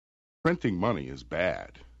Printing money is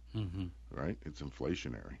bad, Mm-hmm. right? It's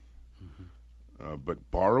inflationary. Mm-hmm. But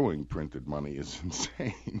borrowing printed money is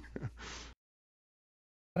insane.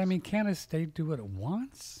 But I mean, can't a state do what it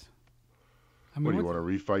wants? I What mean, do you want to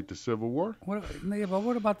refight the Civil War? yeah, but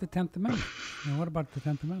what about the 10th Amendment? I mean, what about the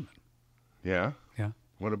 10th Amendment? Yeah. Yeah.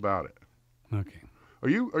 What about it? Okay. Are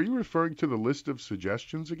you referring to the list of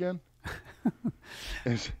suggestions again?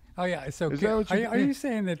 Is Oh yeah. So is that what are you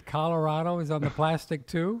saying that Colorado is on the plastic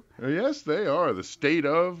too? Yes, they are. The state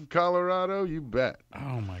of Colorado, you bet.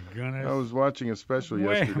 Oh my I goodness. was watching a special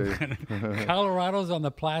Wait a yesterday. minute. Colorado's on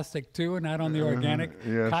the plastic too, and not on the organic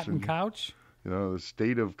Yes, cotton couch. the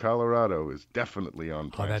state of Colorado is definitely on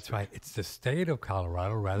Oh, that's plastic. right. It's the state of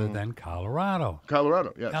Colorado rather than Colorado.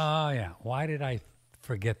 Colorado, yes. Oh, yeah. Why did I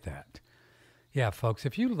forget that? Yeah, folks,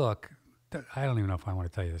 if you look, I don't even know if I want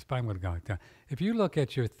to tell you this, but I'm going to go. If you look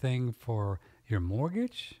at your thing for your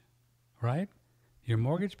mortgage, right? Your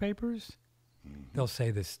mortgage papers, they'll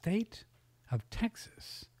say the state of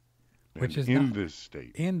Texas, which And is in not this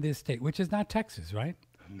state. in this state, which is not Texas, right?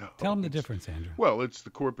 No. Tell them the it's- difference, Andrew. Well, it's the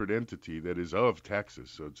corporate entity that is of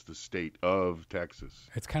Texas, so it's the state of Texas.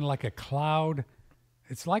 It's kind of like a cloud.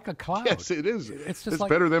 It's like a cloud. Yes, it is. It's just It's like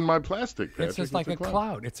better than my plastic, Patrick. it's just like a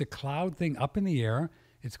cloud. It's a cloud thing up in the air.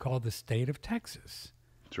 It's called the state of Texas,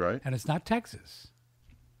 That's right. and it's not Texas.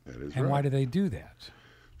 That is And right. why do they do that?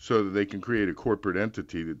 So that they can create a corporate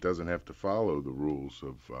entity that doesn't have to follow the rules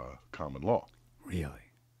of common law.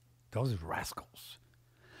 Really, those rascals.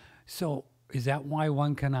 So is that why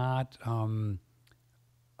one cannot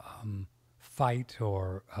fight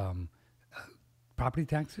or property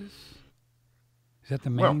taxes? Is that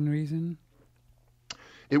the Well, main reason?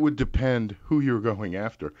 It would depend who you're going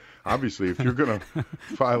after. Obviously, if you're going to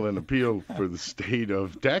file an appeal for the state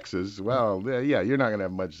of Texas, well, yeah, you're not going to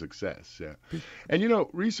have much success. Yeah. And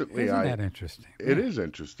recently Isn't that interesting? it is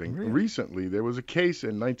interesting. Really? Recently, there was a case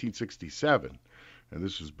in 1967, and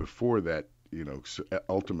this was before that,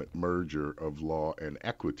 ultimate merger of law and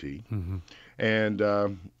equity. Mm-hmm.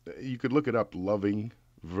 And you could look it up, Loving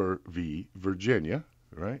v. Virginia,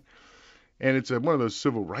 right? And it's one of those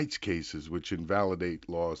civil rights cases which invalidate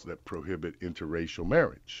laws that prohibit interracial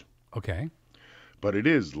marriage. Okay. But it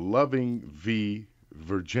is Loving v.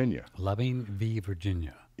 Virginia. Loving v.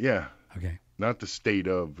 Virginia. Yeah, Okay. not the state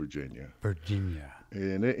of Virginia. Virginia.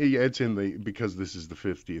 And it's because this is the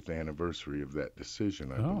 50th anniversary of that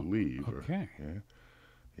decision, I Oh, believe. okay.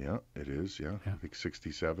 Yeah, it is. Yeah, Yeah. I think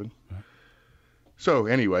 67. Right. So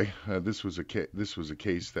anyway, this was a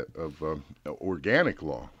case that of organic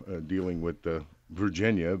law dealing with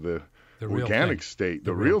Virginia, the real organic thing. state,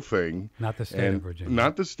 The the real- real thing, Not the state and of Virginia.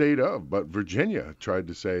 not the state of, but Virginia tried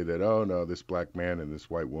to say that, oh no, this black man and this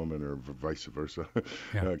white woman, or vice versa,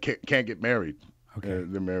 Yeah. can't get married. Okay.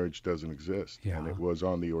 The marriage doesn't exist. Yeah. And it was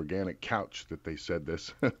on the organic couch that they said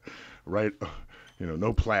this, right?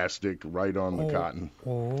 No plastic, right on the cotton.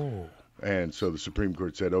 Oh. And so the Supreme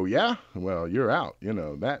Court said, oh, yeah? Well, you're out.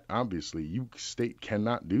 That obviously you state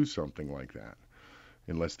cannot do something like that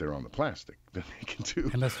unless they're on the plastic. Then they can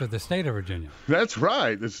do. Unless they're the state of Virginia. That's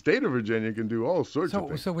right. The state of Virginia can do all sorts of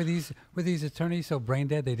things. So were these attorneys so brain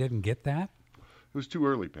dead they didn't get that? It was too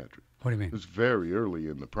early, Patrick. What do you It mean? was very early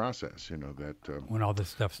in the process, that. When all this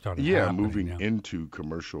stuff started Yeah, happening. moving yeah. into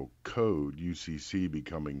commercial code, UCC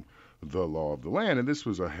becoming the law of the land, and this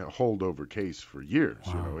was a holdover case for years.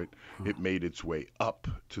 Wow. It made its way up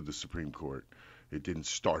to the Supreme Court. It didn't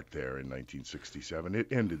start there in 1967. It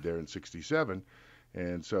ended there in 67,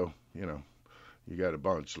 and so you got a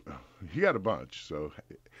bunch. You got a bunch. So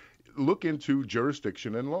look into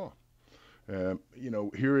jurisdiction and law.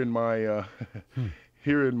 Here in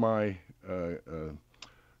my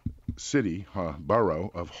city,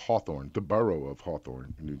 borough of Hawthorne, the borough of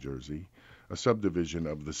Hawthorne, New Jersey, a subdivision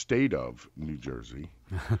of the state of New Jersey,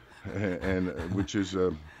 and which is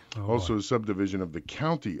also a subdivision of the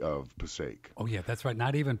county of Passaic. Oh yeah, that's right.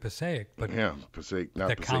 Not even Passaic, but Yeah, Passaic, not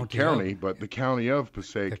the Passaic county County, of- but the county of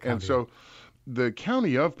Passaic. county And so the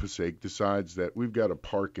county of Passaic decides that we've got a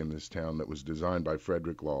park in this town that was designed by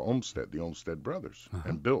Frederick Law Olmsted, the Olmsted brothers,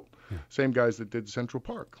 and built. Yeah. Same guys that did Central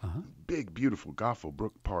Park. Uh-huh. Big, beautiful Goffle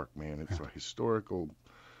Brook Park, man. It's a historical,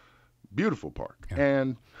 beautiful park. Yeah.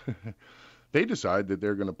 And they decide that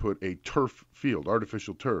they're going to put a turf field,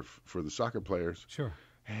 artificial turf, for the soccer players. sure.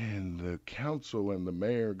 And the council and the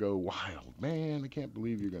mayor go wild. Man, I can't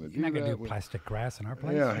believe you're going to do You're not that. gonna do plastic grass in our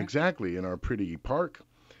place. Yeah, right? exactly, in our pretty park.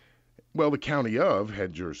 Well, the county of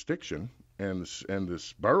had jurisdiction, and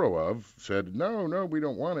this borough of said, no, we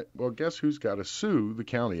don't want it. Well, guess who's got to sue the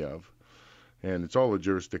county of? And it's all a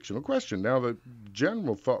jurisdictional question. Now, the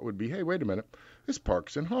general thought would be, hey, wait a minute, this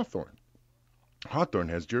park's in Hawthorne. Hawthorne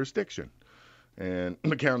has jurisdiction. And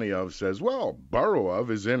the county of says, well, borough of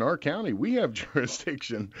is in our county. We have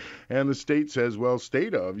jurisdiction. And the state says, well,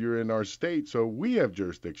 state of, you're in our state, so we have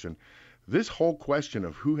jurisdiction. This whole question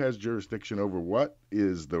of who has jurisdiction over what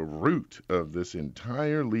is the root of this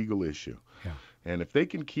entire legal issue. Yeah. And if they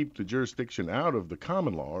can keep the jurisdiction out of the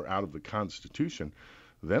common law or out of the Constitution,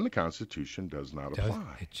 then the Constitution does not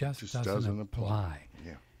apply. It just doesn't apply.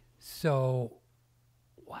 Yeah. So,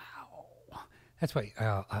 wow. That's why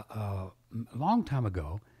a long time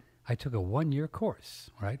ago, I took a 1-year course,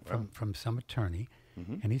 right, from some attorney,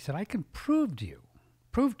 and he said, I can prove to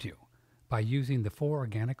you by using the 4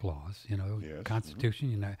 organic laws, Yes.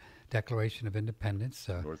 Constitution, Declaration of Independence,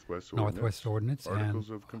 Northwest Ordinance, Articles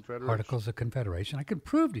and of Confederation. Articles of Confederation. I can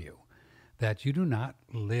prove to you that you do not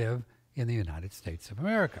live in the United States of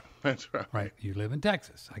America. That's right. Right? You live in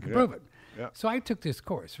Texas. I can prove it. Yeah. So I took this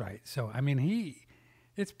course, right? So, I mean,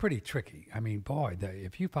 it's pretty tricky. I mean, boy,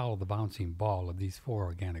 if you follow the bouncing ball of these 4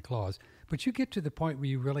 organic laws, but you get to the point where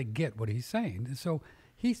you really get what he's saying. And so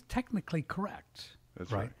he's technically correct.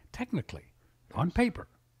 That's right. Technically, on paper.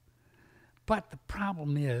 But the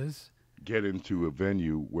problem is... Get into a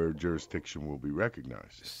venue where jurisdiction will be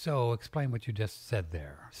recognized. So explain what you just said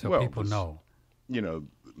there, so Well, people know.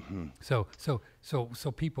 So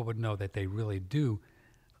people would know that they really do.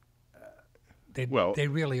 They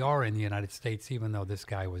really are in the United States, even though this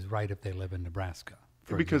guy was right if they live in Nebraska.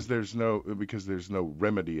 Because there's no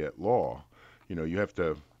remedy at law. You have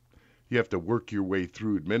to work your way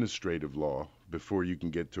through administrative law before you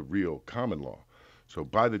can get to real common law. So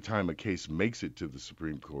by the time a case makes it to the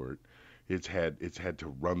Supreme Court, it's had to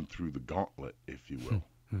run through the gauntlet, if you will.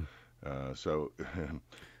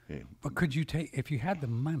 But could you if you had the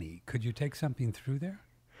money, could you take something through there?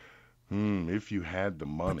 If you had the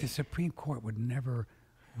money. But the Supreme Court would never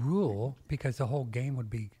rule because the whole game would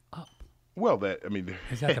be up. Well,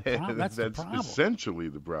 is that the problem? That's the problem. Essentially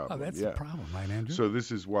the problem. Oh, that's the problem, right, Andrew? So this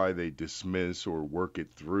is why they dismiss or work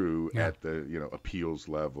it through at the appeals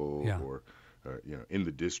level or in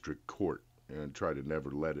the district court and try to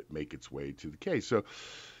never let it make its way to the case. So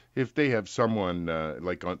if they have someone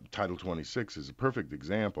like on Title 26 is a perfect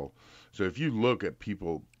example. So if you look at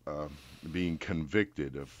people being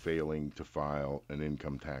convicted of failing to file an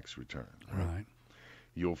income tax return, right.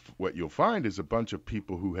 What you'll find is a bunch of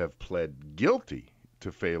people who have pled guilty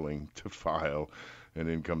to failing to file an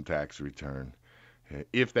income tax return.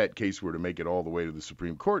 If that case were to make it all the way to the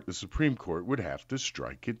Supreme Court would have to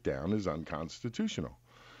strike it down as unconstitutional.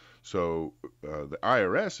 So the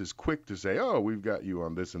IRS is quick to say, oh, we've got you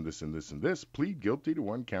on this and this and this and this. Plead guilty to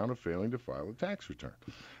 1 count of failing to file a tax return.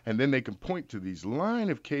 And then they can point to these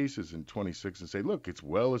line of cases in 26 and say, look, it's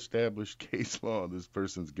well-established case law. This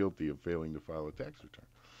person's guilty of failing to file a tax return.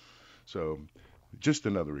 So just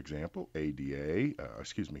another example,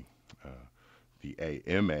 the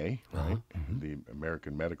AMA, right? The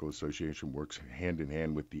American Medical Association works hand in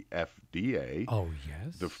hand with the FDA. Oh,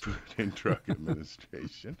 yes. The Food and Drug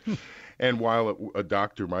Administration. And while a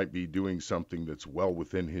doctor might be doing something that's well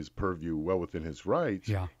within his purview, well within his rights,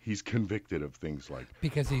 he's convicted of things like...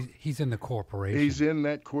 Because he's in the corporation. He's in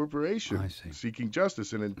that corporation seeking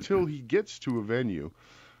justice. And until he gets to a venue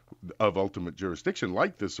of ultimate jurisdiction,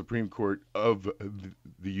 like the Supreme Court of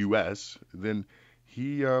the U.S., then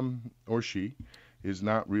he or she is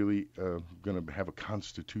not really going to have a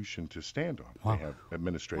constitution to stand on. Wow. They have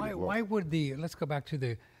administrative law. Why would let's go back to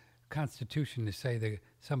the Constitution to say that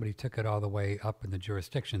somebody took it all the way up in the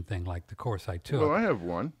jurisdiction thing, like the course I took. Well, I have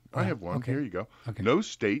one. Okay. Here you go. Okay. No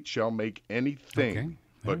state shall make anything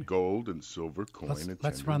but gold and silver coin.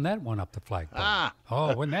 Let's run that one up the flagpole.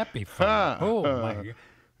 Oh, wouldn't that be fun? Oh, my God.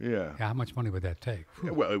 Yeah. How much money would that take?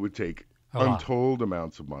 Whew. Well, it would take untold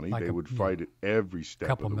amounts of money. Like they would fight it every step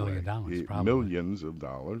of the way. $2 million, probably. Millions of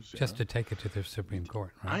dollars. Just to take it to the Supreme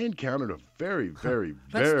Court, right? I encountered a very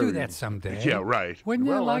Let's do that someday. Yeah, right. Wouldn't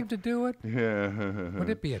you like to do it? Yeah. Would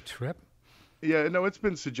it be a trip? Yeah, no, it's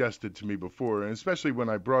been suggested to me before, and especially when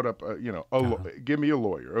I brought up, give me a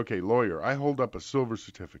lawyer. Okay, lawyer, I hold up a silver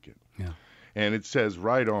certificate. Yeah. And it says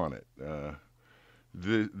right on it,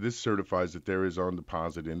 this certifies that there is on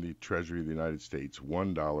deposit in the Treasury of the United States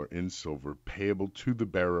 $1 in silver payable to the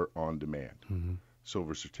bearer on demand. Mm-hmm.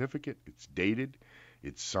 Silver certificate, it's dated,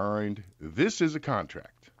 it's signed. This is a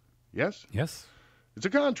contract. Yes? Yes. It's a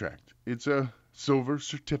contract. It's a silver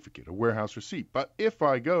certificate, a warehouse receipt. But if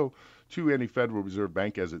I go to any Federal Reserve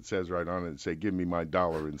Bank, as it says right on it, and say, give me my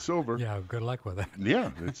dollar in silver. Yeah, good luck with that.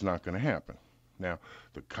 Yeah, it's not going to happen. Now,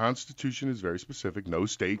 the Constitution is very specific. No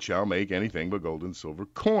state shall make anything but gold and silver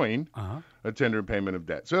coin a tender in payment of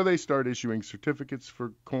debt. So they start issuing certificates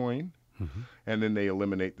for coin, And then they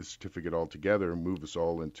eliminate the certificate altogether and move us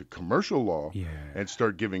all into commercial law and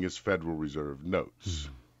start giving us Federal Reserve notes.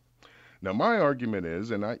 Now, my argument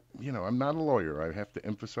is, and I'm not a lawyer, I have to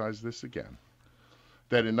emphasize this again,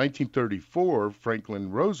 that in 1934,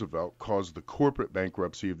 Franklin Roosevelt caused the corporate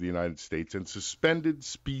bankruptcy of the United States and suspended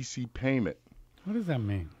specie payment. What does that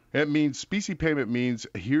mean? It means specie payment means,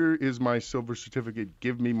 here is my silver certificate,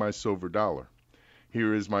 give me my silver dollar.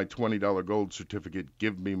 Here is my $20 gold certificate,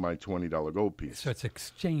 give me my $20 gold piece. So it's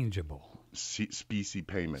exchangeable. Specie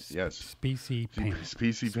payment, yes. Specie payment.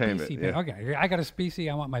 Specie payment, yeah. Okay, I got a specie,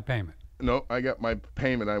 I want my payment. No, I got my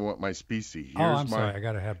payment, I want my specie. Sorry, I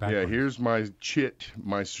got to have backwards. Yeah, here's my chit,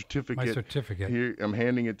 my certificate. My certificate. Here, I'm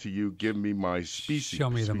handing it to you, give me my specie.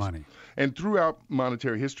 Show me the money. And throughout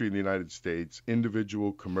monetary history in the United States,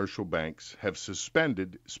 individual commercial banks have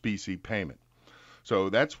suspended specie payment.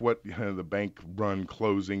 So that's what the bank run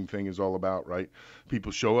closing thing is all about, right?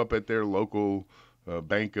 People show up at their local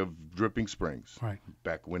Bank of Dripping Springs, right,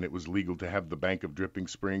 back when it was legal to have the Bank of Dripping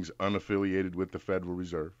Springs unaffiliated with the Federal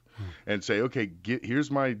Reserve, and say, okay,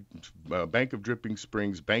 here's my Bank of Dripping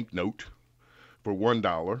Springs banknote for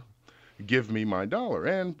 $1. Give me my dollar.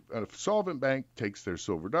 And a solvent bank takes their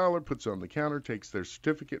silver dollar, puts it on the counter, takes their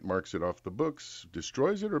certificate, marks it off the books,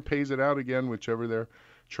 destroys it, or pays it out again, whichever their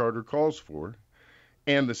charter calls for.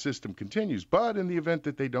 And the system continues. But in the event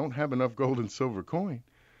that they don't have enough gold and silver coin,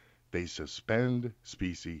 they suspend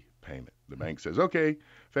specie payment. The bank says, okay,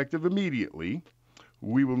 effective immediately,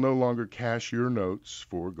 we will no longer cash your notes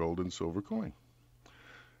for gold and silver coin.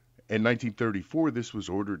 In 1934, this was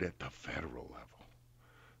ordered at the federal level.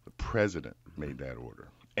 The president made that order,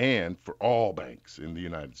 and for all banks in the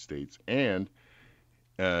United States, and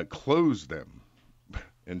closed them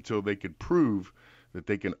until they could prove that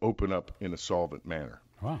they can open up in a solvent manner.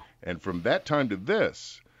 Wow. And from that time to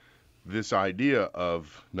this idea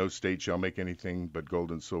of no state shall make anything but gold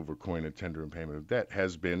and silver coin a tender in payment of debt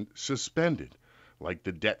has been suspended, like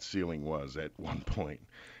the debt ceiling was at one point.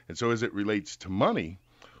 And so as it relates to money,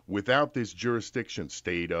 without this jurisdiction,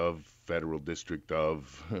 state of, federal district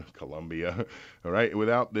of, Columbia, all right,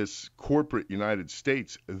 without this corporate United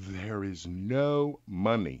States, there is no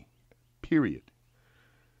money, period.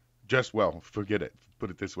 Forget it. Put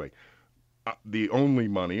it this way. The only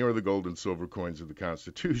money are the gold and silver coins of the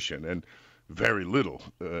Constitution, and very little,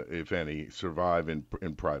 if any, survive in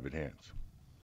private hands.